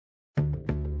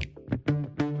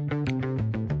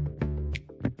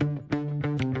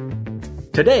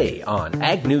Today on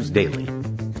Ag News Daily.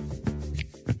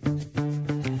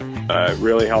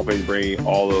 Really helping bring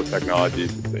all those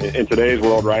technologies in today's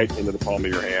world right into the palm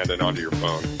of your hand and onto your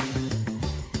phone.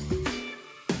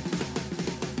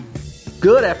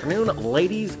 Good afternoon,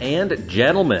 ladies and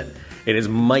gentlemen. It is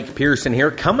Mike Pearson here,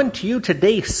 coming to you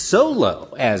today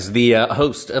solo as the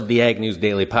host of the Ag News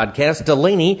Daily podcast.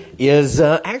 Delaney is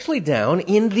actually down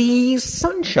in the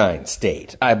Sunshine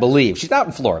State, I believe. She's out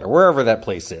in Florida, wherever that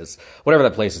place is. Whatever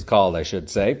that place is called, I should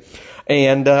say.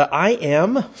 And I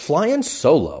am flying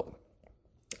solo.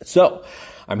 So,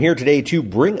 I'm here today to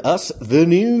bring us the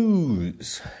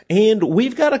news. And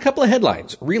we've got a couple of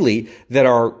headlines, really, that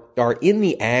are in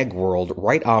the ag world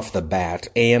right off the bat.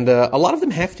 And a lot of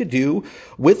them have to do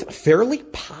with fairly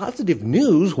positive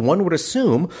news, one would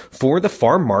assume, for the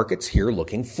farm markets here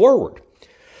looking forward.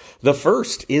 The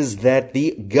first is that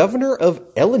the governor of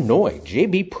Illinois,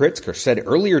 J.B. Pritzker, said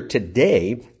earlier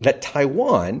today that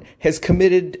Taiwan has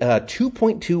committed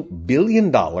 $2.2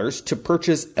 billion to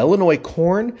purchase Illinois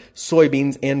corn,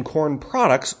 soybeans, and corn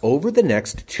products over the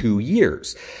next 2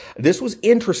 years. This was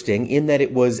interesting in that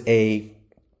it was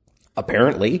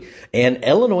apparently an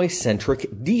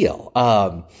Illinois-centric deal.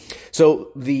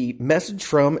 So the message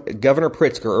from Governor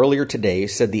Pritzker earlier today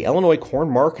said the Illinois Corn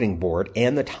Marketing Board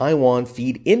and the Taiwan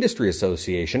Feed Industry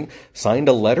Association signed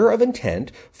a letter of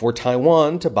intent for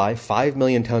Taiwan to buy 5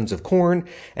 million tons of corn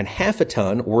and half a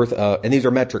ton worth, and these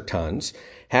are metric tons,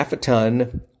 half a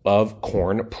ton of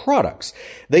corn products.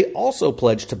 They also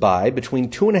pledged to buy between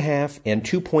 2.5 and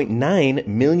 2.9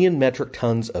 million metric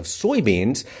tons of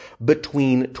soybeans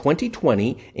between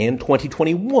 2020 and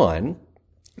 2021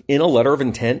 in a letter of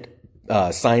intent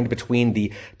signed between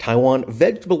the Taiwan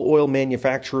Vegetable Oil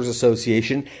Manufacturers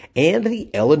Association and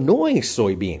the Illinois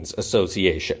Soybeans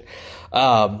Association.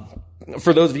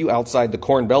 For those of you outside the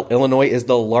Corn Belt, Illinois is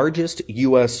the largest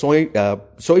U.S.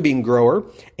 soybean grower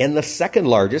and the second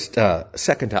largest,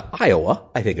 second to Iowa,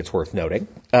 I think it's worth noting,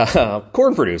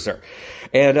 corn producer.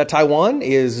 And Taiwan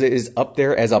is up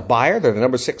there as a buyer. They're the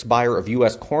number 6 buyer of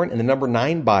U.S. corn and the number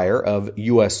 9 buyer of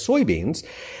U.S. soybeans.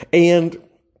 And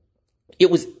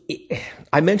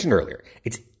I mentioned earlier,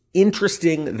 it's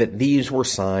interesting that these were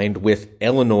signed with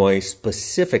Illinois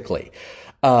specifically.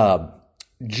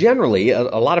 Generally,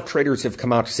 a lot of traders have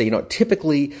come out to say,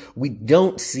 typically we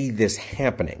don't see this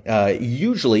happening.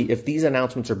 Usually, if these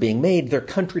announcements are being made, they're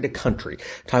country to country.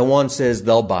 Taiwan says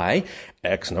they'll buy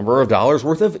X number of dollars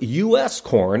worth of U.S.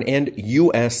 corn and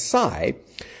U.S. soy,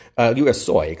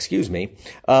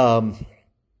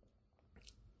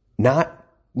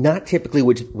 not typically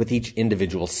with each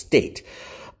individual state.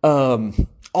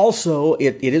 Also,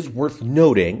 it is worth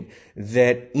noting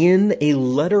that in a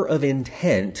letter of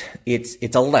intent,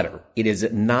 it's a letter. It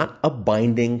is not a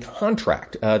binding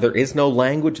contract. There is no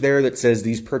language there that says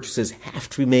these purchases have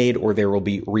to be made or there will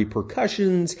be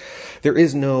repercussions. There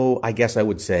is no, I guess I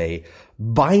would say,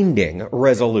 binding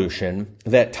resolution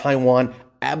that Taiwan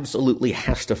absolutely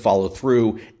has to follow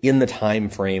through in the time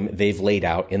frame they've laid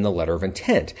out in the letter of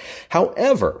intent.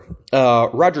 However,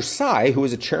 Roger Tsai, who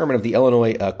is a chairman of the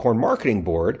Illinois Corn Marketing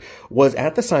Board, was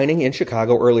at the signing in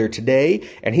Chicago earlier today,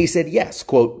 and he said, yes,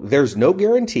 quote, there's no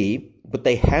guarantee, but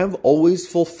they have always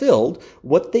fulfilled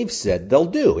what they've said they'll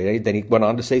do. And then he went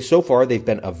on to say, so far, they've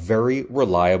been a very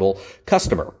reliable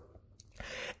customer.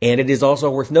 And it is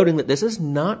also worth noting that this is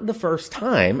not the first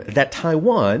time that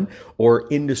Taiwan or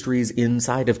industries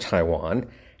inside of Taiwan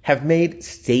have made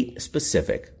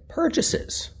state-specific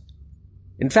purchases.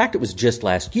 In fact, it was just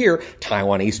last year,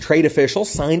 Taiwanese trade officials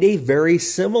signed a very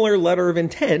similar letter of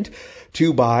intent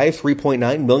to buy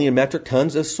 3.9 million metric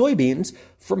tons of soybeans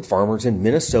from farmers in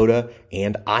Minnesota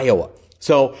and Iowa.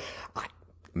 So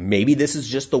maybe this is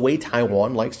just the way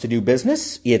Taiwan likes to do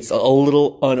business. It's a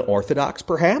little unorthodox,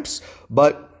 perhaps,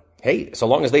 but hey, so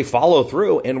long as they follow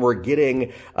through and we're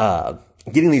getting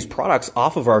these products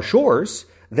off of our shores,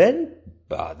 then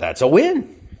that's a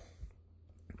win.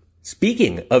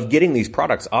 Speaking of getting these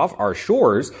products off our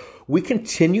shores, we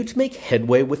continue to make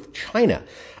headway with China.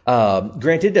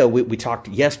 Granted, we talked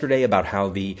yesterday about how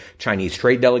the Chinese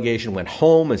trade delegation went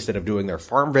home instead of doing their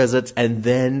farm visits, and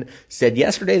then said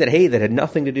yesterday that, hey, that had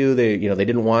nothing to do. They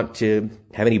didn't want to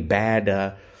have any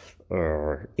bad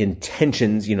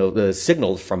intentions, the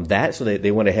signals from that. So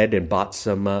they went ahead and bought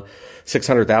some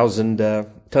 600,000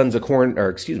 tons of corn,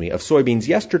 of soybeans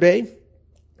yesterday.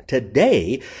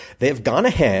 Today, they have gone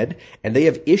ahead and they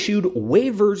have issued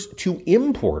waivers to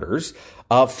importers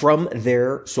from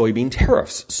their soybean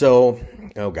tariffs. So,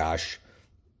 oh gosh,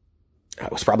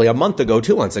 it was probably a month ago,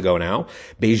 2 months ago now,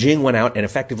 Beijing went out and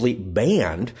effectively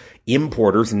banned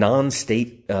importers,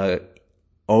 non-state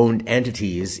owned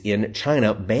entities in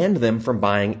China banned them from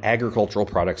buying agricultural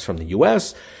products from the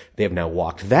U.S. They have now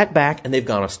walked that back, and they've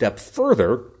gone a step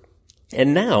further.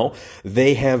 And now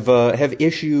they have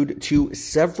issued to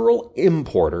several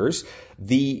importers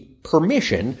the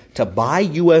permission to buy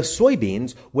U.S.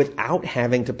 soybeans without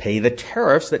having to pay the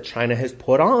tariffs that China has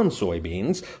put on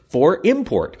soybeans for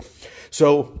import.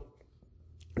 So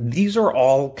these are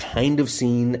all kind of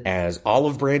seen as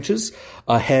olive branches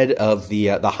ahead of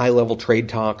the high-level trade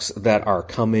talks that are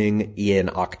coming in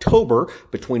October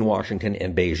between Washington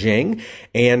and Beijing.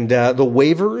 And the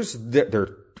waivers,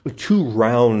 they're 2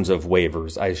 rounds of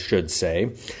waivers, I should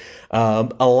say,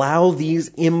 allow these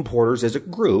importers as a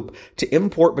group to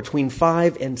import between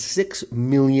 5 and 6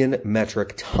 million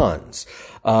metric tons.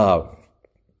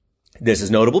 This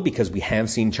is notable because we have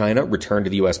seen China return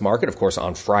to the U.S. market, of course,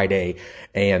 on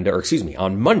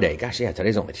on Monday. Gosh, yeah,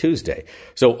 today's only Tuesday.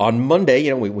 So on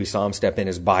Monday, we saw them step in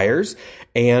as buyers,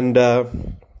 and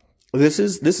this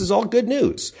is all good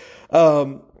news.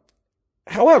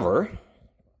 However,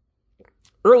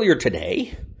 earlier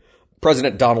today,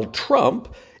 President Donald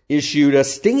Trump issued a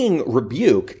stinging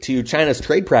rebuke to China's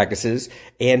trade practices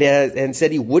and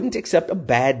said he wouldn't accept a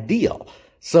bad deal.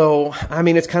 So,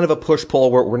 it's kind of a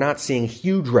push-pull where we're not seeing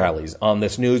huge rallies on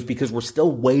this news because we're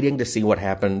still waiting to see what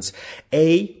happens,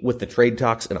 A, with the trade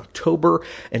talks in October,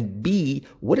 and B,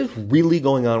 what is really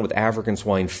going on with African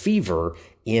swine fever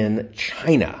in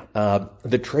China.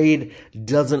 The trade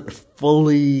doesn't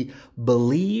fully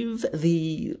believe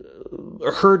the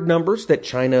herd numbers that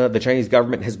the Chinese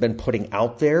government has been putting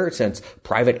out there, since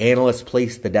private analysts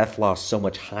place the death loss so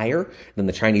much higher than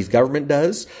the Chinese government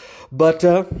does. But,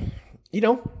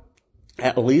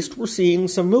 at least we're seeing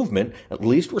some movement. At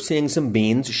least we're seeing some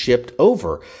beans shipped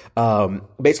over.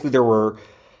 Basically, there were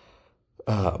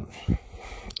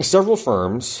several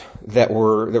firms that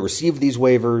received these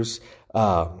waivers,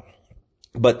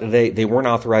 but they weren't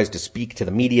authorized to speak to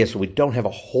the media, so we don't have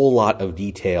a whole lot of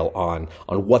detail on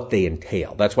what they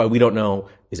entail. That's why we don't know,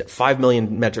 is it 5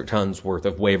 million metric tons worth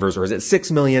of waivers, or is it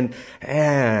 6 million?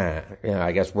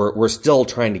 I guess we're still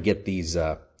trying to get these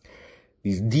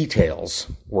details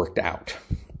worked out.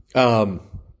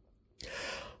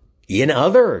 In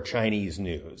other Chinese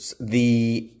news,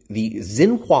 the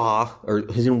Xinhua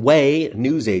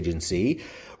news agency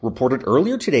reported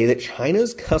earlier today that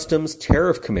China's Customs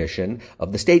Tariff Commission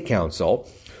of the State Council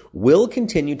will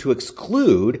continue to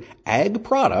exclude ag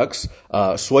products,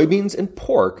 soybeans and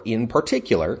pork in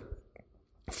particular,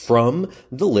 from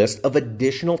the list of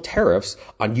additional tariffs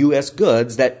on U.S.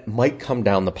 goods that might come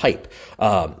down the pipe.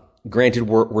 Granted,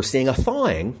 we're seeing a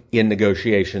thawing in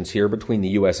negotiations here between the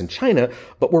U.S. and China,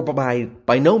 but we're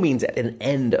by no means at an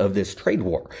end of this trade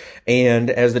war. And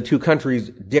as the two countries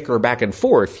dicker back and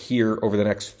forth here over the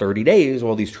next 30 days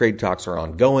while these trade talks are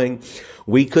ongoing,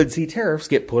 we could see tariffs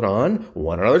get put on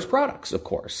one another's products, of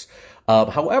course.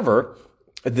 However,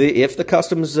 if the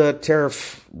customs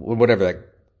tariff, whatever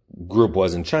that group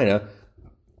was in China,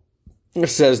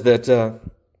 says that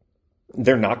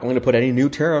they're not going to put any new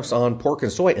tariffs on pork and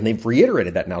soy, and they've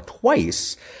reiterated that now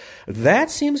twice,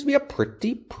 that seems to be a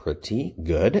pretty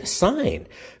good sign.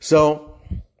 So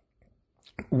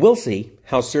we'll see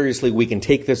how seriously we can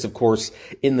take this, of course,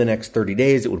 in the next 30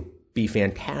 days. It would be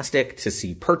fantastic to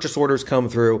see purchase orders come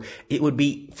through. It would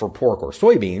be, for pork or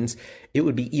soybeans, it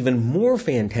would be even more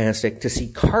fantastic to see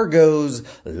cargoes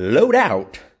load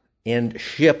out and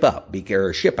ship out,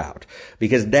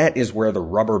 because that is where the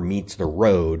rubber meets the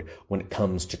road when it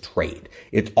comes to trade.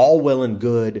 It's all well and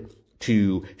good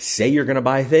to say you're going to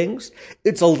buy things.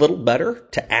 It's a little better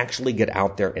to actually get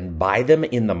out there and buy them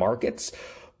in the markets.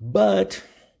 But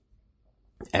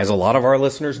as a lot of our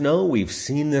listeners know, we've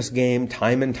seen this game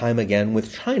time and time again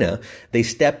with China. They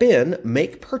step in,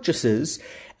 make purchases,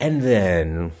 and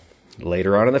then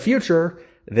later on in the future,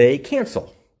 they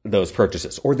cancel those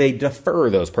purchases, or they defer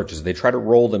those purchases. They try to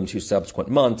roll them to subsequent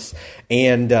months.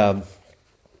 And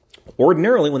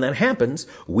ordinarily, when that happens,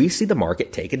 we see the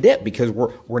market take a dip because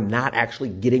we're not actually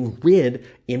getting rid,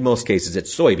 in most cases,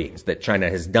 it's soybeans that China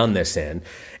has done this in.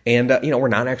 And, we're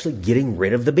not actually getting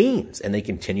rid of the beans, and they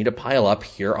continue to pile up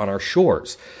here on our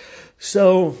shores.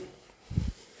 So,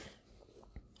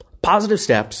 positive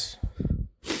steps,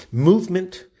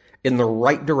 movement in the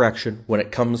right direction when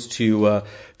it comes to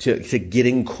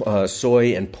getting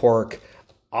soy and pork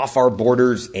off our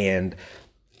borders and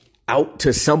out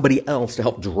to somebody else to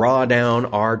help draw down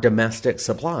our domestic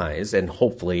supplies, and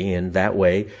hopefully in that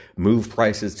way move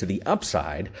prices to the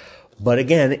upside. But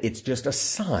again, it's just a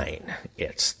sign.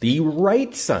 It's the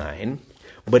right sign,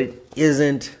 but it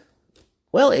isn't,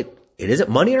 well, it it isn't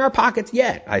money in our pockets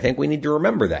yet. I think we need to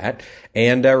remember that.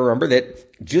 And remember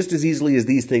that just as easily as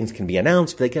these things can be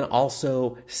announced, they can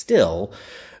also still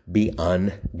be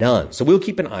undone. So we'll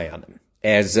keep an eye on them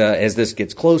as this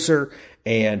gets closer,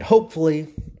 and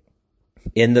hopefully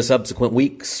in the subsequent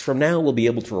weeks from now, we'll be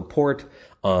able to report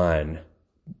on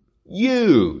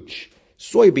huge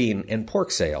soybean and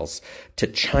pork sales to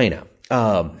China.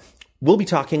 We'll be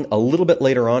talking a little bit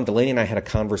later on. Delaney and I had a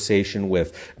conversation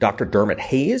with Dr. Dermot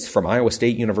Hayes from Iowa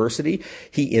State University.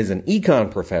 He is an econ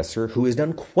professor who has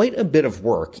done quite a bit of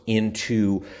work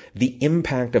into the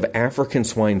impact of African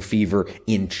swine fever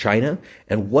in China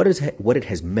and what it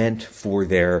has meant for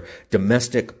their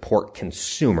domestic pork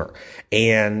consumer.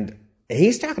 And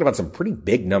he's talking about some pretty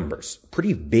big numbers,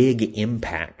 pretty big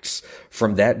impacts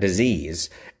from that disease.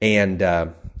 And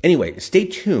anyway, stay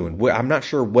tuned. I'm not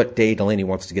sure what day Delaney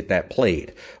wants to get that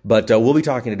played, but we'll be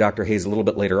talking to Dr. Hayes a little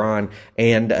bit later on,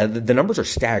 and the numbers are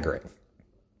staggering.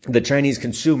 The Chinese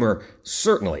consumer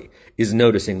certainly is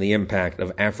noticing the impact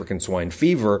of African swine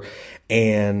fever,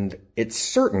 and it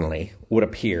certainly would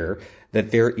appear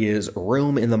that there is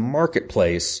room in the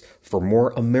marketplace for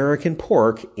more American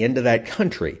pork into that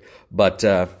country. But,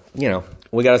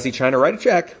 we got to see China write a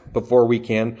check before we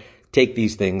can take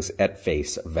these things at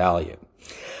face value.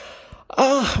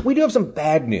 We do have some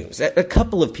bad news. A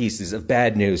couple of pieces of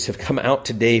bad news have come out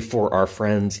today for our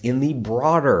friends in the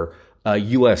broader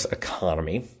U.S.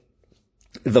 economy.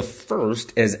 The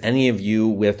first, as any of you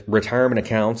with retirement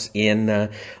accounts in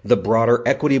the broader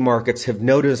equity markets have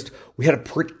noticed, we had a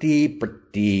pretty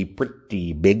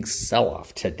big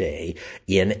sell-off today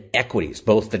in equities.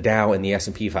 Both the Dow and the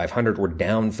S&P 500 were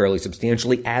down fairly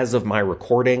substantially as of my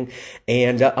recording.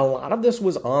 And a lot of this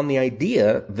was on the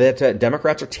idea that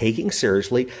Democrats are taking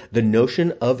seriously the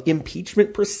notion of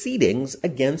impeachment proceedings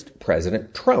against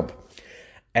President Trump.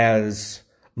 As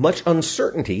much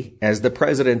uncertainty as the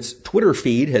president's Twitter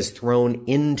feed has thrown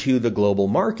into the global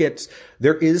markets,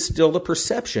 there is still the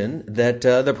perception that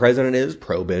the president is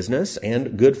pro-business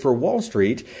and good for Wall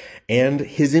Street, and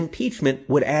his impeachment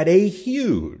would add a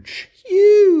huge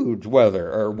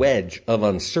wedge of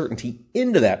uncertainty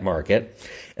into that market,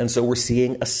 and so we're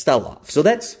seeing a sell-off. So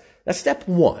that's step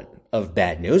one of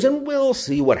bad news, and we'll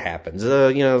see what happens.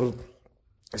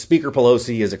 Speaker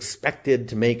Pelosi is expected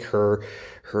to make her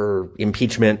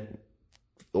impeachment,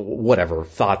 whatever,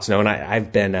 thoughts known.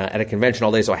 I've been at a convention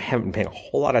all day, so I haven't been paying a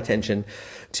whole lot of attention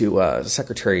to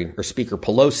Secretary or Speaker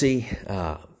Pelosi.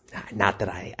 Not that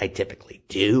I typically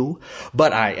do,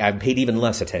 but I paid even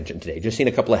less attention today. Just seen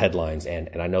a couple of headlines, and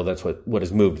I know that's what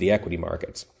has moved the equity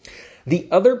markets. The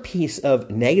other piece of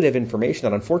negative information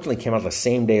that unfortunately came out the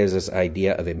same day as this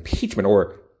idea of impeachment,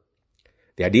 or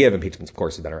the idea of impeachment, of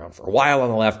course, has been around for a while on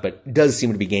the left, but does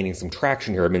seem to be gaining some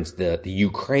traction here amidst the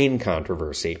Ukraine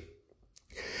controversy.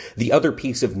 The other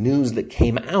piece of news that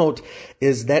came out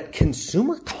is that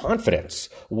consumer confidence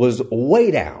was way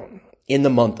down in the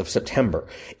month of September.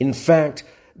 In fact,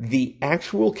 the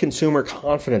actual consumer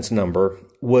confidence number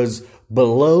was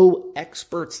below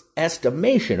experts'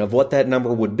 estimation of what that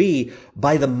number would be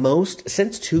by the most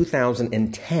since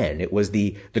 2010. It was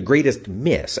the greatest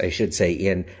miss, I should say,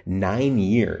 in 9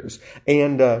 years.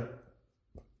 And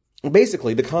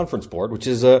basically, the Conference Board, which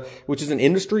is an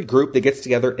industry group that gets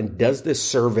together and does this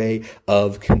survey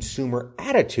of consumer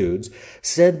attitudes,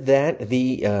 said that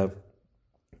the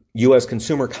U.S.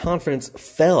 consumer confidence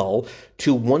fell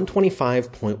to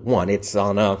 125.1.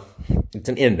 It's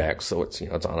an index, so it's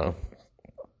on a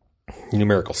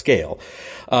numerical scale.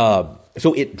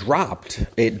 So it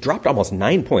dropped almost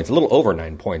 9 points, a little over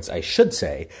 9 points, I should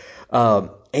say.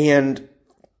 And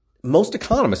most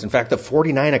economists, in fact, the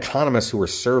 49 economists who were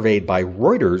surveyed by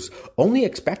Reuters, only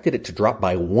expected it to drop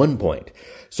by 1 point.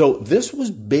 So this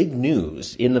was big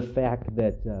news in the fact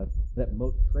that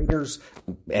most traders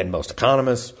and most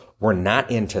economists were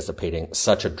not anticipating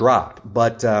such a drop.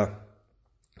 But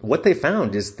what they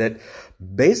found is that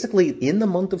basically in the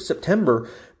month of September,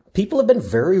 people have been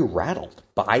very rattled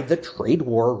by the trade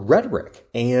war rhetoric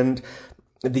and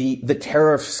the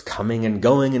tariffs coming and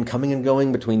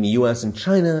going between the U.S. and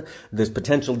China, this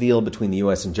potential deal between the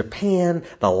U.S. and Japan,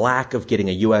 the lack of getting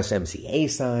a USMCA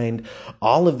signed,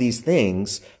 all of these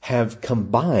things have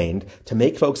combined to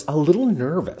make folks a little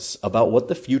nervous about what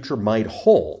the future might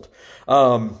hold.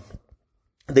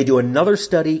 They do another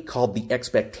study called the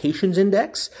Expectations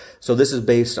Index. So this is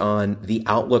based on the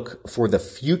outlook for the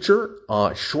future,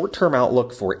 short-term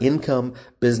outlook for income,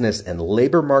 business, and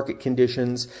labor market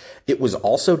conditions. It was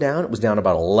also down. It was down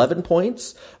about 11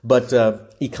 points, but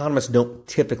economists don't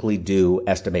typically do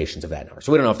estimations of that number.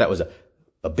 So we don't know if that was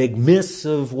a big miss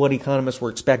of what economists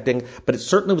were expecting, but it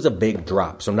certainly was a big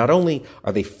drop. So not only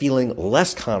are they feeling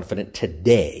less confident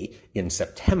today in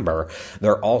September,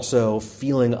 they're also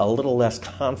feeling a little less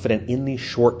confident in the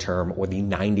short term or the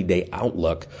 90-day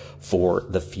outlook for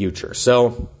the future.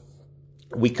 So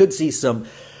we could see some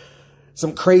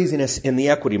craziness in the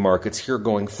equity markets here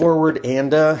going forward.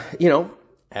 And,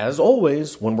 as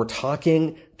always, when we're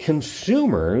talking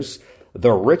consumers,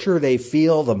 the richer they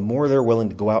feel, the more they're willing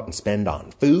to go out and spend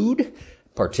on food,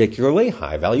 particularly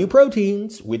high-value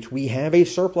proteins, which we have a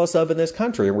surplus of in this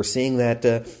country. And we're seeing that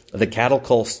the cattle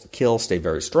kill stay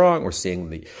very strong. We're seeing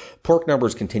the pork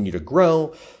numbers continue to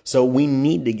grow. So we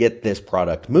need to get this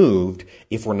product moved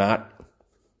if we're not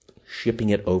shipping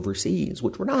it overseas,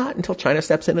 which we're not until China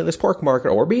steps into this pork market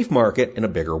or beef market in a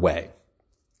bigger way.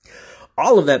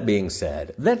 All of that being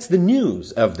said, that's the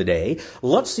news of the day.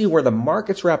 Let's see where the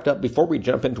market's wrapped up before we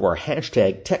jump into our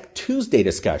hashtag Tech Tuesday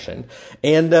discussion.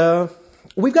 And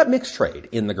we've got mixed trade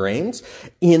in the grains.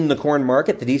 In the corn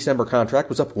market, the December contract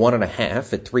was up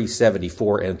 1.5 at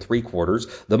 374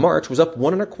 3/4. The March was up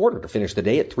 1 1/4 to finish the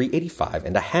day at 385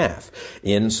 1/2.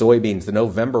 In soybeans, the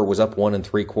November was up 1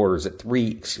 3/4 at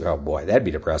 3. Oh boy, that'd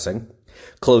be depressing.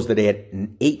 Closed the day at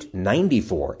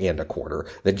 894 1/4.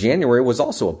 The January was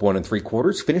also up 1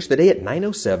 3/4. Finished the day at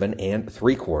 907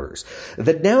 3/4.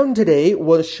 The down today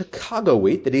was Chicago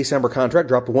wheat. The December contract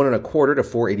dropped 1 1/4 to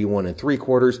 481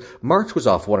 3/4. March was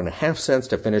off 1.5 cents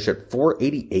to finish at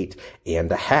 488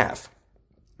 1/2.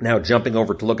 Now, jumping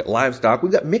over to look at livestock,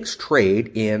 we've got mixed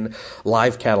trade in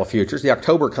live cattle futures. The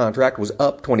October contract was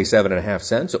up 27.5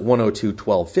 cents at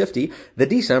 102.1250. The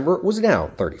December was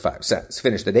down 35 cents.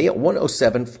 Finished the day at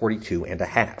 107.42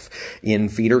 1/2. In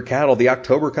feeder cattle, the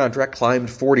October contract climbed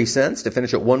 40 cents to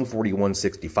finish at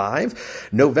 141.65.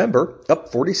 November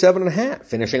up 47.5,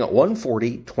 finishing at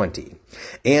 140.20.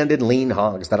 And in lean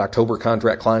hogs, that October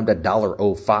contract climbed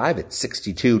 $1.05 at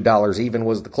 $62 even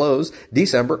was the close.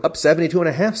 December up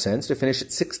 72.5 cents to finish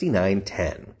at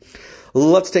 69.10.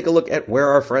 Let's take a look at where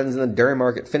our friends in the dairy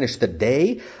market finished the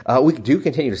day. We do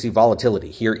continue to see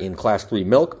volatility here in Class 3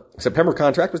 milk. September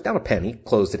contract was down a penny,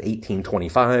 closed at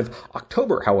 18.25.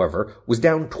 October, however, was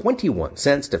down 21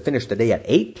 cents to finish the day at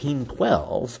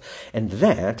 18.12. And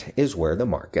that is where the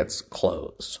markets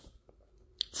close.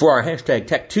 For our hashtag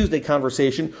Tech Tuesday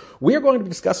conversation, we are going to be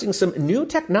discussing some new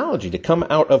technology to come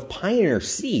out of Pioneer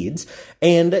Seeds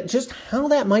and just how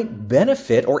that might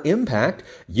benefit or impact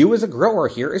you as a grower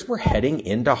here as we're heading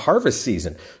into harvest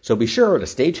season. So be sure to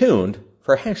stay tuned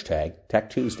for hashtag Tech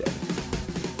Tuesday.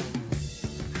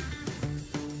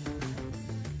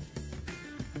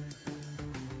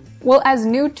 Well, as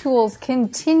new tools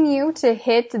continue to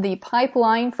hit the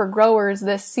pipeline for growers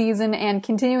this season and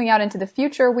continuing out into the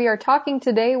future, we are talking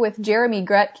today with Jeremy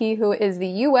Groteske, who is the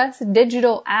U.S.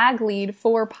 Digital Ag Lead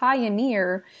for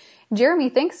Pioneer. Jeremy,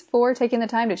 thanks for taking the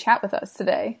time to chat with us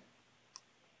today.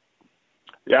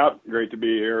 Yeah, great to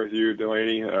be here with you,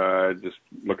 Delaney. Just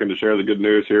looking to share the good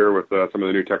news here with some of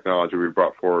the new technology we've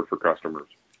brought forward for customers.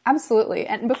 Absolutely.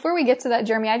 And before we get to that,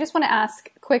 Jeremy, I just want to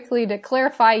ask quickly to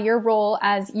clarify your role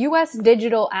as U.S.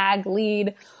 Digital Ag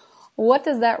Lead. What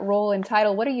does that role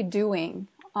entitle? What are you doing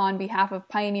on behalf of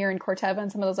Pioneer and Corteva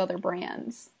and some of those other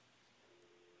brands?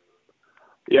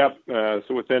 Yep.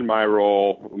 So within my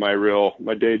role,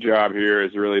 my day job here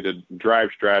is really to drive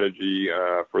strategy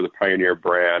for the Pioneer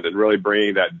brand and really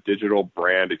bringing that digital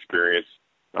brand experience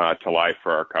to life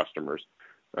for our customers.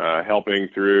 Helping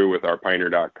through with our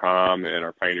Pioneer.com and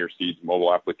our Pioneer Seeds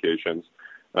mobile applications,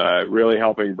 really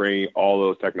helping bring all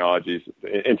those technologies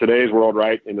in today's world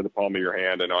right into the palm of your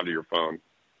hand and onto your phone.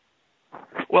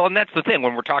 Well, and that's the thing.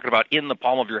 When we're talking about in the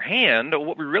palm of your hand,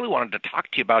 what we really wanted to talk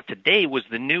to you about today was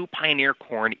the new Pioneer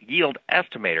Corn Yield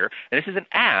Estimator. And this is an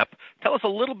app. Tell us a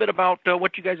little bit about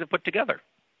what you guys have put together.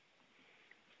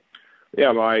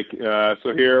 Yeah, Mike.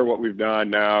 So here what we've done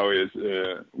now is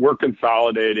we're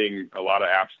consolidating a lot of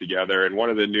apps together, and one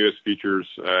of the newest features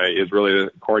is really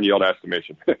the corn yield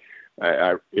estimation.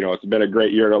 It's been a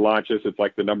great year to launch this. It's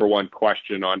like the number one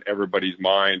question on everybody's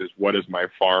mind is, what is my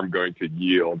farm going to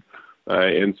yield?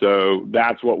 And so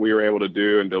that's what we were able to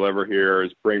do and deliver here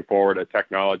is bring forward a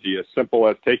technology as simple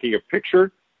as taking a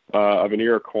picture of an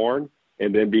ear of corn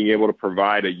and then being able to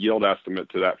provide a yield estimate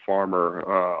to that farmer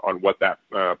on what that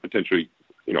potentially,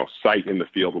 site in the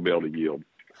field will be able to yield.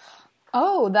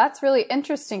 Oh, that's really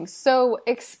interesting. So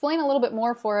explain a little bit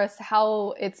more for us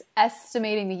how it's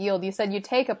estimating the yield. You said you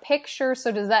take a picture,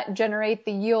 so does that generate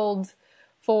the yield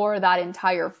for that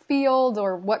entire field,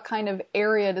 or what kind of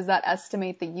area does that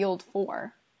estimate the yield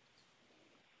for?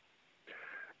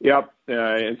 Yep.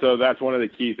 And so that's one of the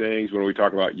key things when we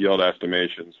talk about yield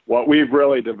estimations. What we've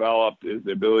really developed is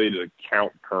the ability to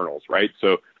count kernels, right?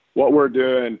 So what we're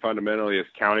doing fundamentally is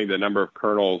counting the number of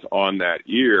kernels on that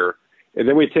ear. And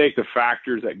then we take the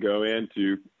factors that go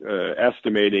into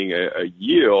estimating a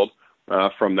yield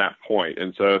from that point.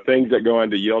 And so things that go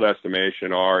into yield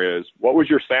estimation is what was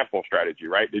your sample strategy,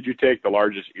 right? Did you take the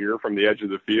largest ear from the edge of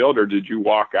the field, or did you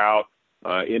walk out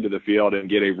into the field and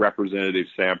get a representative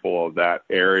sample of that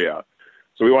area?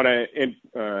 So we want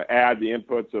to add the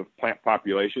inputs of plant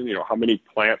population. How many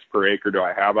plants per acre do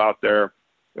I have out there?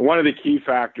 And one of the key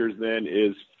factors then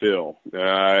is fill.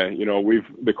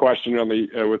 The question on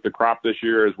with the crop this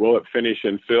year is, will it finish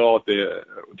in fill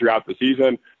throughout the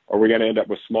season, or are we going to end up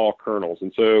with small kernels?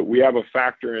 And so we have a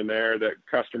factor in there that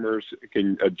customers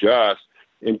can adjust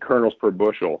in kernels per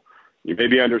bushel. You may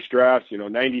be under stress.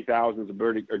 90,000 is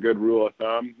a good rule of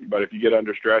thumb, but if you get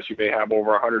under stress, you may have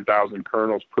over 100,000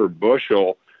 kernels per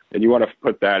bushel, and you want to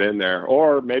put that in there.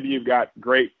 Or maybe you've got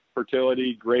great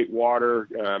fertility, great water,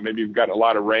 maybe you've got a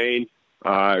lot of rain,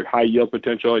 high yield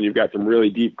potential, and you've got some really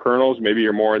deep kernels. Maybe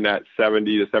you're more in that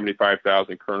 70 to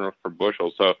 75,000 kernels per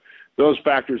bushel. So those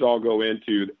factors all go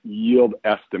into yield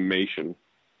estimation.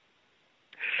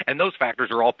 And those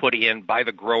factors are all put in by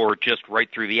the grower just right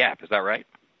through the app. Is that right?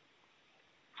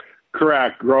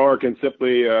 Correct. Grower can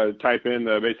simply type in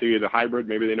basically the hybrid.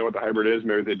 Maybe they know what the hybrid is,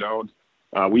 maybe they don't.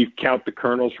 We count the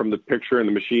kernels from the picture and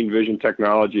the machine vision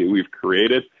technology we've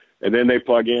created, and then they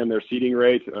plug in their seeding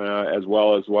rate as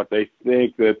well as what they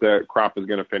think that the crop is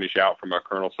going to finish out from a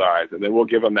kernel size, and then we'll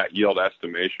give them that yield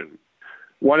estimation.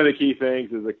 One of the key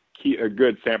things is a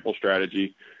good sample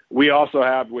strategy. We also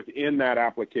have within that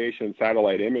application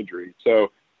satellite imagery.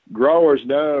 So growers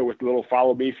know with the little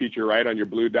follow me feature right on your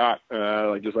blue dot,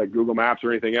 just like Google Maps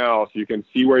or anything else, you can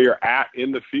see where you're at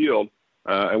in the field.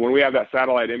 And when we have that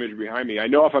satellite image behind me, I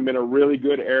know if I'm in a really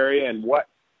good area and what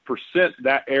percent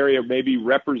that area maybe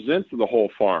represents the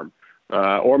whole farm.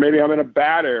 Or maybe I'm in a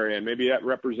bad area and maybe that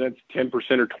represents 10%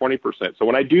 or 20%. So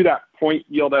when I do that point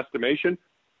yield estimation,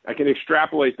 I can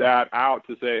extrapolate that out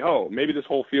to say, oh, maybe this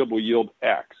whole field will yield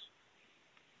X.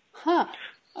 Huh.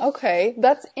 Okay,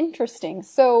 that's interesting.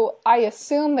 So I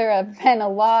assume there have been a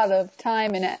lot of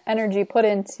time and energy put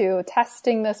into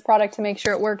testing this product to make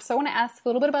sure it works. So I want to ask a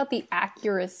little bit about the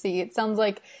accuracy. It sounds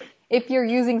like if you're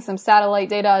using some satellite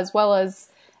data as well as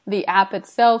the app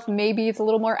itself, maybe it's a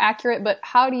little more accurate, but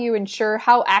how do you ensure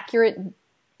how accurate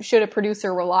should a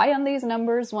producer rely on these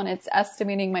numbers when it's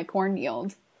estimating my corn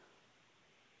yield?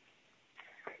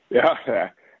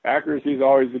 Yeah. Accuracy is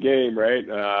always the game, right?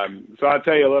 So I'll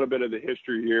tell you a little bit of the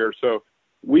history here. So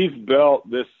we've built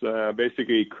this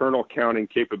basically kernel counting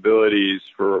capabilities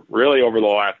for really over the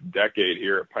last decade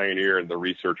here at Pioneer and the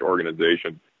research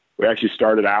organization. We actually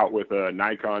started out with a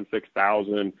Nikon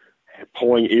 6000,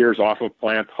 pulling ears off of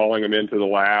plants, hauling them into the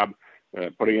lab,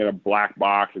 putting in a black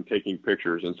box and taking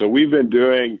pictures. And so we've been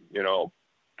doing,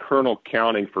 kernel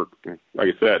counting for,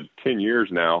 like I said, 10 years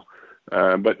now.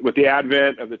 But with the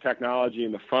advent of the technology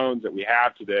and the phones that we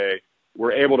have today,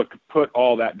 we're able to put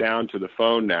all that down to the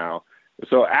phone now.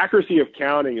 So accuracy of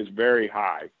counting is very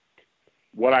high.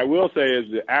 What I will say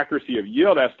is the accuracy of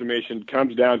yield estimation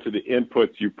comes down to the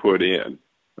inputs you put in.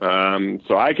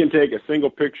 So I can take a single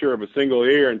picture of a single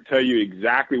ear and tell you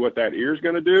exactly what that ear is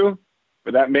going to do,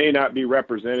 but that may not be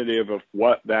representative of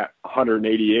what that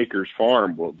 180 acres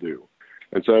farm will do.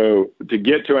 And so to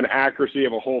get to an accuracy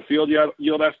of a whole field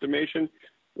yield estimation,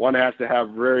 one has to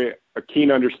have a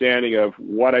keen understanding of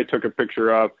what I took a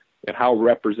picture of and how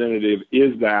representative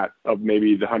is that of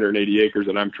maybe the 180 acres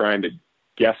that I'm trying to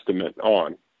guesstimate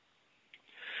on.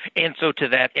 And so to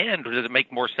that end, does it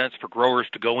make more sense for growers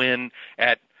to go in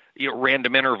at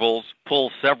random intervals,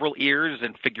 pull several ears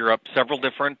and figure up several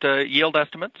different yield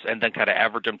estimates and then kind of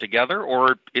average them together?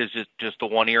 Or is it just the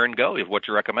one ear and go is what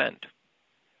you recommend?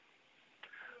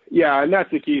 Yeah, and that's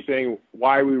the key thing,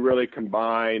 why we really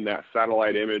combine that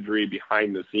satellite imagery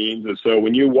behind the scenes. And so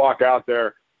when you walk out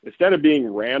there, instead of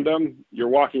being random, you're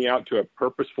walking out to a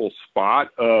purposeful spot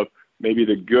of maybe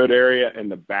the good area and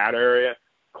the bad area,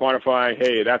 quantifying,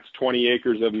 hey, that's 20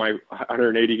 acres of my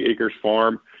 180 acres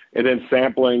farm, and then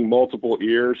sampling multiple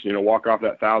ears, walk off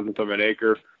that thousandth of an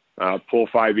acre, pull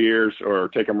 5 ears or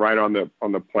take them right on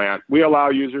the plant. We allow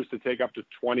users to take up to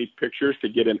 20 pictures to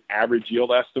get an average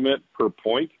yield estimate per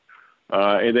point.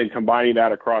 And then combining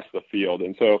that across the field.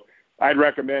 And so I'd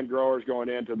recommend growers going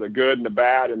into the good and the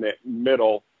bad and the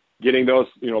middle, getting those,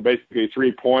 basically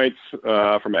 3 points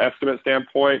from an estimate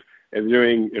standpoint and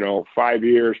doing, 5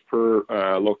 years per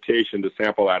location to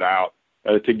sample that out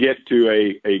to get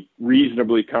to a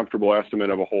reasonably comfortable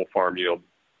estimate of a whole farm yield.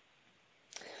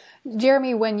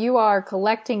 Jeremy, when you are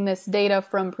collecting this data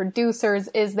from producers,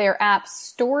 is their app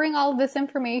storing all of this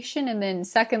information? And then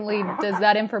secondly, does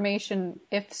that information,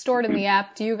 if stored in the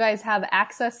app, do you guys have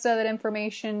access to that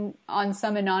information on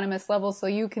some anonymous level so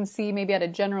you can see maybe at a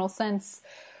general sense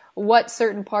what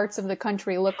certain parts of the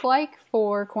country look like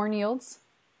for corn yields?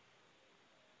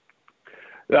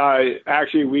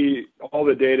 Actually, all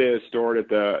the data is stored at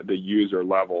the user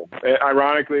level.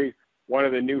 Ironically, one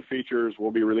of the new features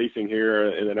we'll be releasing here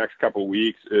in the next couple of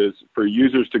weeks is for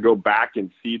users to go back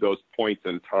and see those points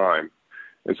in time.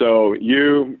 And so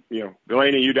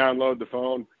Delaney, you download the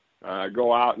phone,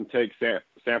 go out and take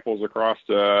samples across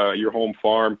your home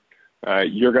farm.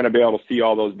 You're going to be able to see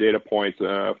all those data points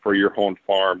for your home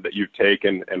farm that you've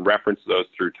taken and reference those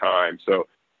through time. So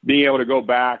being able to go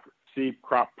back, see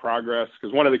crop progress,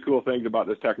 because one of the cool things about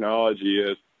this technology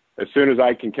is as soon as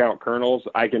I can count kernels,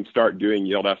 I can start doing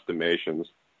yield estimations.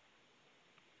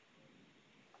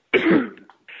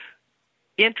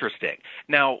 Interesting.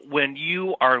 Now, when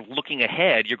you are looking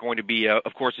ahead, you're going to be,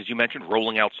 of course, as you mentioned,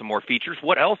 rolling out some more features.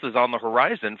 What else is on the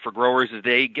horizon for growers as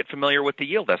they get familiar with the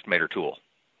yield estimator tool?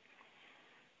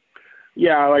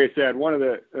 Yeah, like I said, one of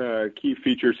the key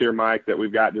features here, Mike, that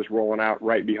we've got just rolling out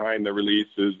right behind the release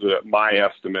is my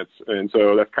estimates. And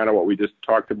so that's kind of what we just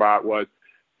talked about, was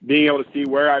being able to see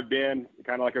where I've been,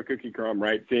 kind of like a cookie crumb,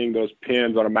 right? Seeing those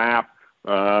pins on a map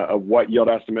of what yield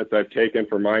estimates I've taken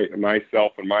for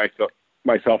myself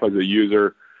as a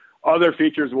user. Other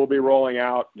features we'll be rolling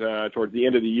out towards the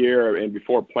end of the year and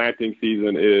before planting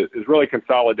season is really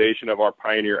consolidation of our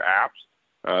Pioneer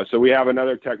apps. So we have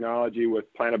another technology with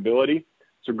plantability.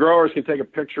 So growers can take a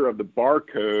picture of the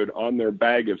barcode on their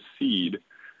bag of seed,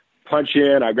 punch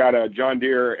in, I've got a John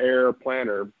Deere Air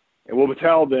planter, and we'll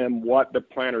tell them what the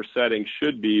planter setting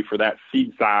should be for that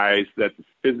seed size that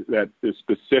is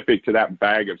specific to that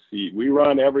bag of seed. We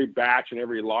run every batch and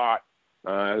every lot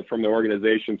from the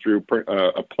organization through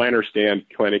a planter stand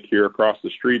clinic here across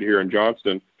the street here in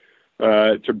Johnston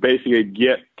to basically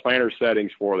get planter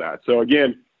settings for that. So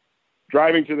again,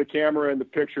 driving to the camera in the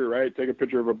picture, right? Take a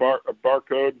picture of a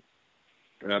barcode,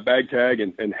 bag tag,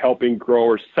 and helping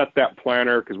growers set that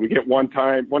planter, because we get one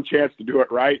chance to do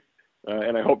it right.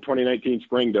 And I hope 2019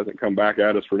 spring doesn't come back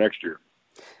at us for next year.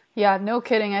 Yeah, no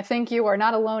kidding. I think you are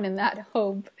not alone in that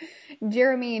hope.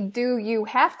 Jeremy, do you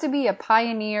have to be a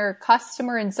Pioneer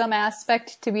customer in some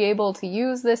aspect to be able to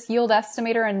use this yield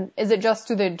estimator? And is it just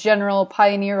through the general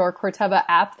Pioneer or Corteva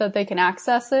app that they can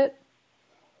access it?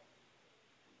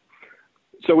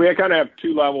 So we kind of have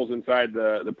two levels inside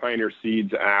the Pioneer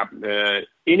Seeds app.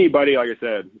 Anybody, like I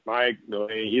said, Mike,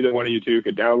 either one of you two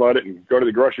could download it and go to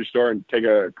the grocery store and take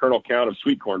a kernel count of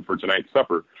sweet corn for tonight's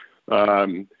supper.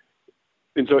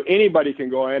 And so anybody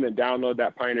can go in and download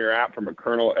that Pioneer app from a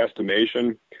kernel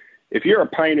estimation. If you're a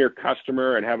Pioneer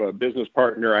customer and have a business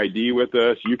partner ID with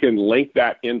us, you can link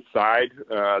that inside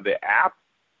the app,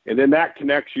 and then that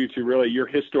connects you to really your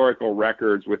historical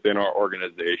records within our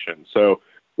organization. So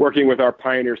working with our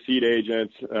Pioneer seed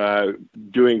agents,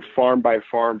 doing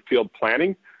farm-by-farm field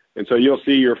planning. And so you'll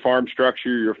see your farm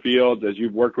structure, your fields, as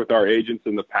you've worked with our agents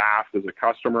in the past as a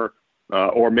customer,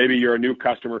 or maybe you're a new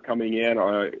customer coming in.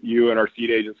 You and our seed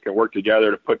agents can work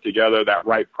together to put together that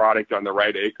right product on the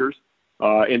right acres.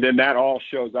 And then that all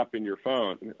shows up in your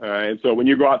phone. And so when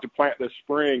you go out to plant this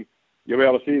spring, you'll be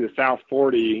able to see the South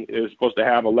 40 is supposed to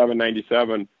have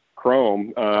 1197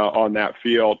 chrome on that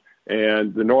field.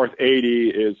 And the North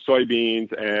 80 is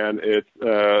soybeans, and it's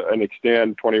an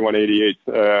Extend 2188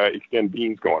 Extend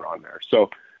beans going on there.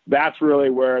 So that's really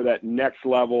where that next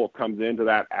level comes into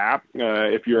that app.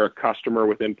 If you're a customer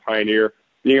within Pioneer,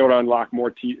 being able to unlock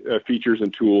more features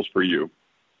and tools for you.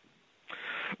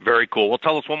 Very cool. Well,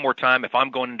 tell us one more time, if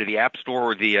I'm going into the App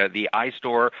Store or the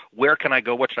iStore, where can I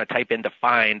go? What should I type in to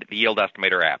find the Yield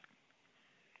Estimator app?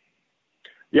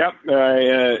 Yep.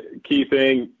 Key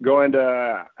thing, go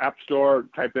into App Store,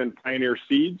 type in Pioneer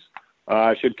Seeds.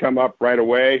 Should come up right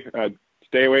away.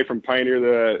 Stay away from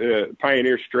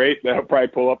Pioneer straight. That'll probably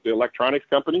pull up the electronics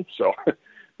company. So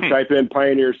type in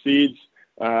Pioneer Seeds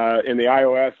in the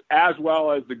iOS as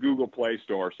well as the Google Play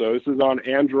Store. So this is on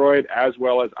Android as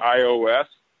well as iOS.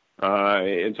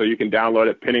 And so you can download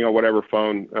it depending on whatever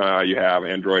phone you have,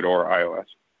 Android or iOS.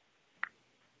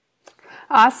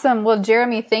 Awesome. Well,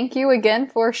 Jeremy, thank you again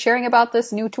for sharing about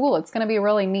this new tool. It's going to be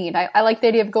really neat. I like the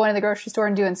idea of going to the grocery store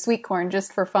and doing sweet corn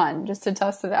just for fun, just to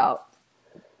test it out.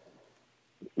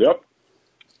 Yep.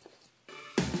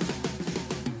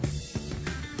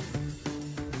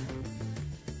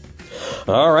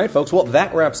 All right, folks. Well,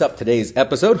 that wraps up today's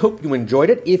episode. Hope you enjoyed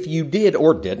it. If you did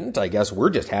or didn't, I guess we're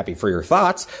just happy for your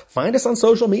thoughts. Find us on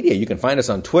social media. You can find us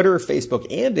on Twitter, Facebook,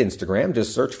 and Instagram.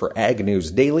 Just search for Ag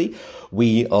News Daily.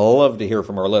 We love to hear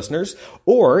from our listeners.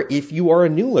 Or if you are a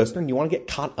new listener and you want to get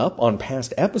caught up on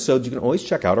past episodes, you can always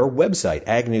check out our website,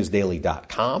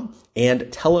 agnewsdaily.com,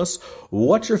 and tell us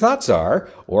what your thoughts are,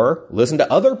 or listen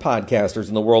to other podcasters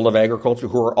in the world of agriculture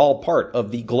who are all part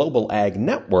of the Global Ag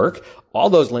Network. All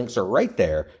those links are right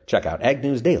there. Check out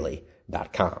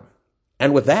agnewsdaily.com.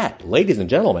 And with that, ladies and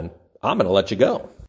gentlemen, I'm going to let you go.